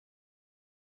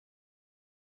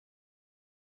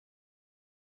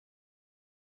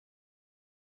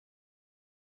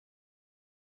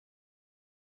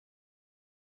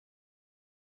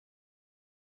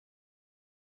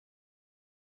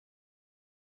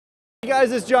Hey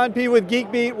guys, it's John P. with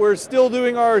Geek Beat. We're still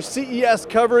doing our CES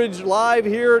coverage live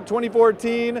here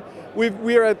 2014.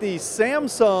 We are at the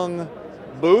Samsung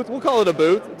booth. We'll call it a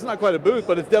booth. It's not quite a booth,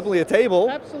 but it's definitely a table.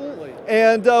 Absolutely.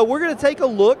 And we're going to take a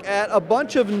look at a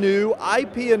bunch of new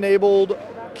IP-enabled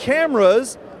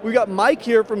cameras. We've got Mike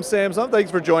here from Samsung. Thanks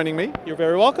for joining me. You're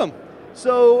very welcome.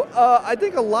 So I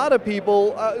think a lot of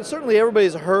people, certainly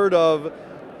everybody's heard of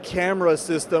camera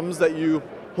systems that you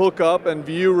hook up and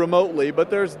view remotely, but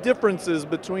there's differences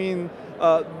between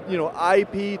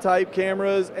IP type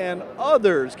cameras and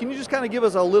others. Can you just kind of give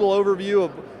us a little overview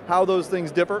of how those things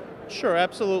differ? Sure,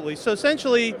 absolutely. So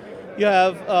essentially, you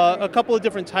have a couple of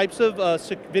different types of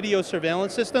video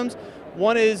surveillance systems.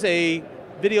 One is a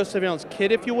video surveillance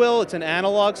kit, if you will. It's an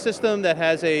analog system that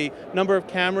has a number of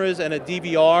cameras and a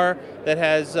DVR that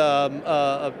has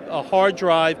a hard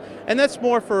drive, and that's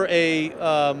more for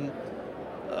a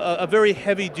very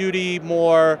heavy-duty,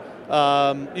 more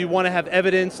you want to have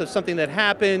evidence of something that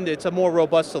happened. It's a more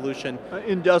robust solution.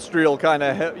 Industrial kind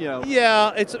of,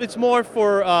 Yeah, it's more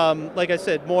for, like I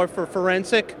said, more for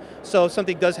forensic. So if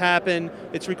something does happen,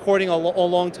 it's recording a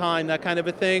long time, that kind of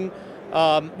a thing.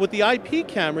 With the IP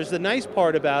cameras, the nice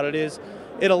part about it is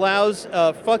it allows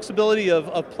flexibility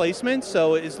of placement.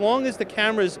 So as long as the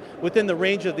camera's within the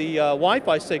range of the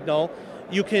Wi-Fi signal,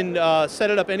 you can set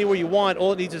it up anywhere you want.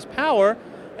 All it needs is power.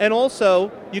 And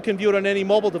also, you can view it on any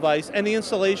mobile device, and the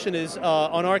installation is,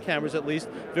 on our cameras at least,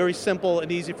 very simple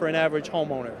and easy for an average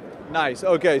homeowner. Nice.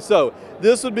 Okay, so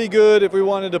this would be good if we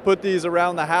wanted to put these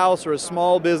around the house or a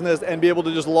small business and be able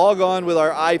to just log on with our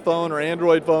iPhone or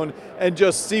Android phone and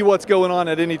just see what's going on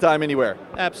at any time, anywhere.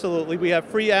 Absolutely. We have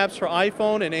free apps for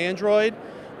iPhone and Android.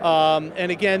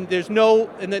 And again,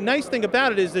 and the nice thing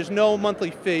about it is there's no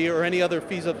monthly fee or any other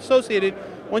fees associated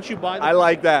once you buy the I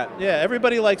like that. Yeah,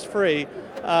 everybody likes free.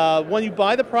 When you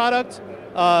buy the product,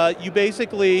 you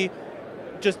basically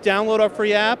just download our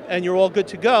free app and you're all good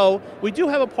to go. We do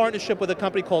have a partnership with a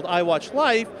company called iWatch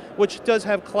Life, which does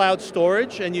have cloud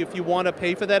storage, and if you want to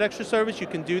pay for that extra service, you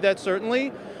can do that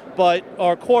certainly. But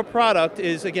our core product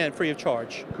is, again, free of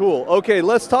charge. Cool. Okay,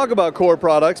 let's talk about core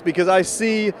products because I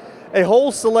see a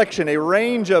whole selection, a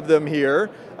range of them here.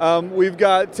 We've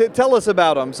got, tell us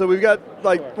about them. So we've got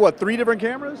Sure. 3 different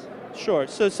cameras? Sure.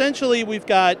 So essentially we've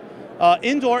got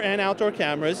indoor and outdoor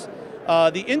cameras.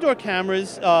 The indoor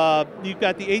cameras, you've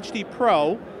got the HD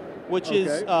Pro, which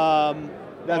is...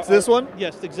 That's this one?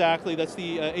 Yes, exactly. That's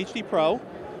the HD Pro.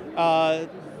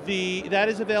 That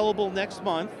is available next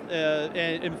month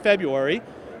in February.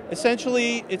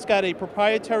 Essentially, it's got a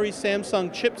proprietary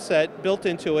Samsung chipset built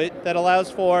into it that allows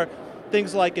for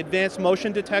things like advanced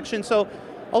motion detection. So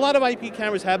a lot of IP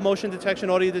cameras have motion detection,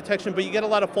 audio detection, but you get a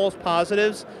lot of false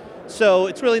positives. So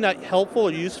it's really not helpful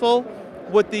or useful.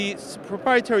 With the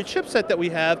proprietary chipset that we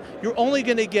have, you're only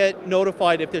going to get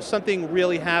notified if there's something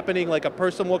really happening, like a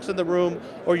person walks in the room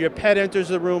or your pet enters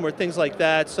the room or things like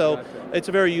that. So Gotcha. It's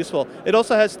very useful. It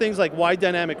also has things like wide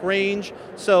dynamic range.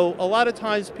 So a lot of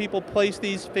times people place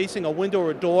these facing a window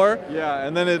or a door. Yeah,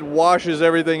 and then it washes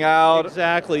everything out.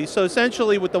 Exactly. So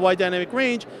essentially with the wide dynamic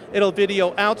range, it'll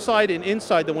video outside and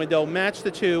inside the window, match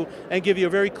the two, and give you a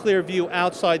very clear view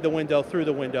outside the window, through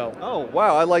the window. Oh,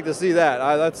 wow, I'd like to see that.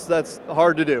 That's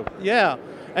hard to do. Yeah,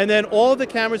 and then all of the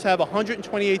cameras have a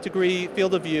 128-degree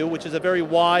field of view, which is a very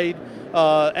wide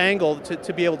angle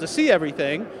to be able to see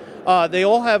everything. They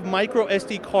all have micro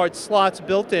SD card slots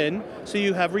built in, so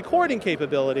you have recording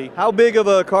capability. How big of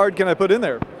a card can I put in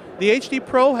there? The HD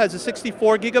Pro has a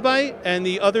 64 gigabyte, and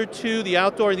the other two, the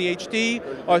outdoor and the HD,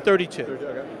 are 32.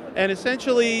 Okay. And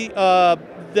essentially,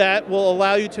 that will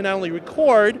allow you to not only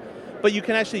record, but you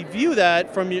can actually view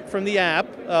that from the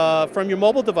app, from your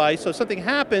mobile device. So if something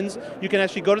happens, you can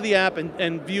actually go to the app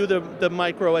and view the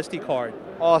micro SD card.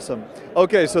 Awesome.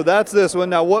 Okay, so that's this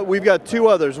one. Now, we've got 2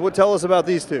 others. Tell us about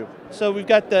these 2. So we've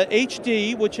got the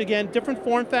HD, which again, different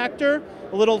form factor,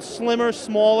 a little slimmer,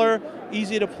 smaller,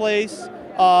 easy to place,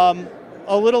 a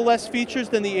little less features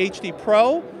than the HD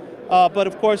Pro, but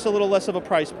of course a little less of a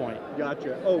price point.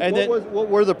 Gotcha. Oh, And what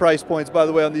were the price points, by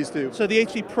the way, on these 2? So the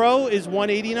HD Pro is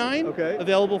 $189, Okay.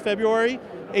 available February.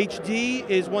 HD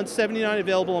is $179,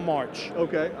 available in March.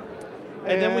 Okay.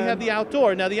 And then we have the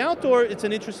outdoor. Now the outdoor, it's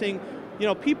an interesting,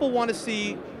 people want to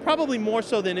see, probably more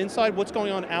so than inside, what's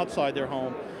going on outside their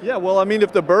home. Yeah, well, I mean,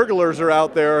 if the burglars are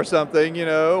out there or something,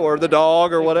 or the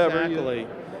dog or whatever. Exactly.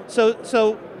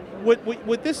 So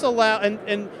what this allow,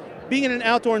 and being in an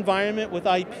outdoor environment with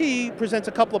IP presents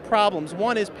a couple of problems.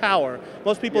 One is power.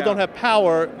 Most people don't have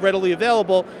power readily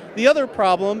available. The other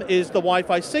problem is the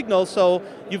Wi-Fi signal, so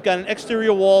you've got an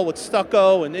exterior wall with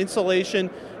stucco and insulation.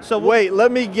 So wait,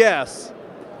 let me guess.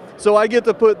 So I get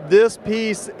to put this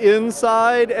piece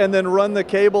inside and then run the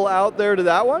cable out there to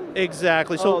that one?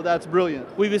 Exactly. So that's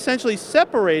brilliant. we've essentially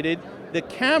separated the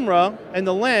camera and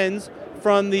the lens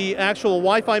from the actual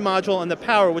Wi-Fi module and the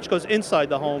power, which goes inside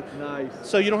the home. Nice.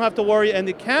 So you don't have to worry, and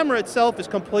the camera itself is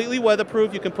completely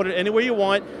weatherproof. You can put it anywhere you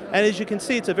want, and as you can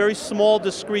see, it's a very small,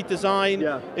 discreet design.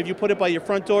 Yeah. If you put it by your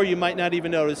front door, you might not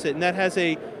even notice it, and that has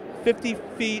a 50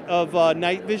 feet of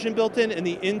night vision built in, and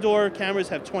the indoor cameras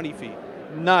have 20 feet.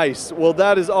 Nice. Well,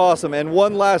 that is awesome. And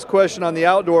one last question on the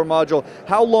outdoor module.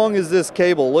 How long is this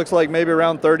cable? Looks like maybe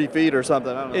around 30 feet or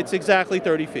something. I don't know. It's exactly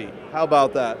 30 feet. How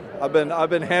about that? I've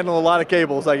been handling a lot of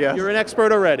cables, I guess. You're an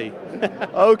expert already.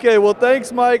 Okay, well,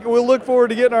 thanks, Mike. We'll look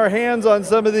forward to getting our hands on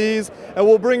some of these, and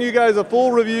we'll bring you guys a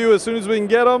full review as soon as we can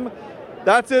get them.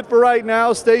 That's it for right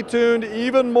now. Stay tuned.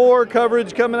 Even more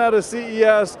coverage coming out of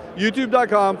CES,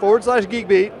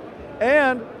 youtube.com/GeekBeat.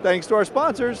 And thanks to our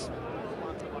sponsors.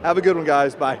 Have a good one,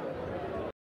 guys. Bye.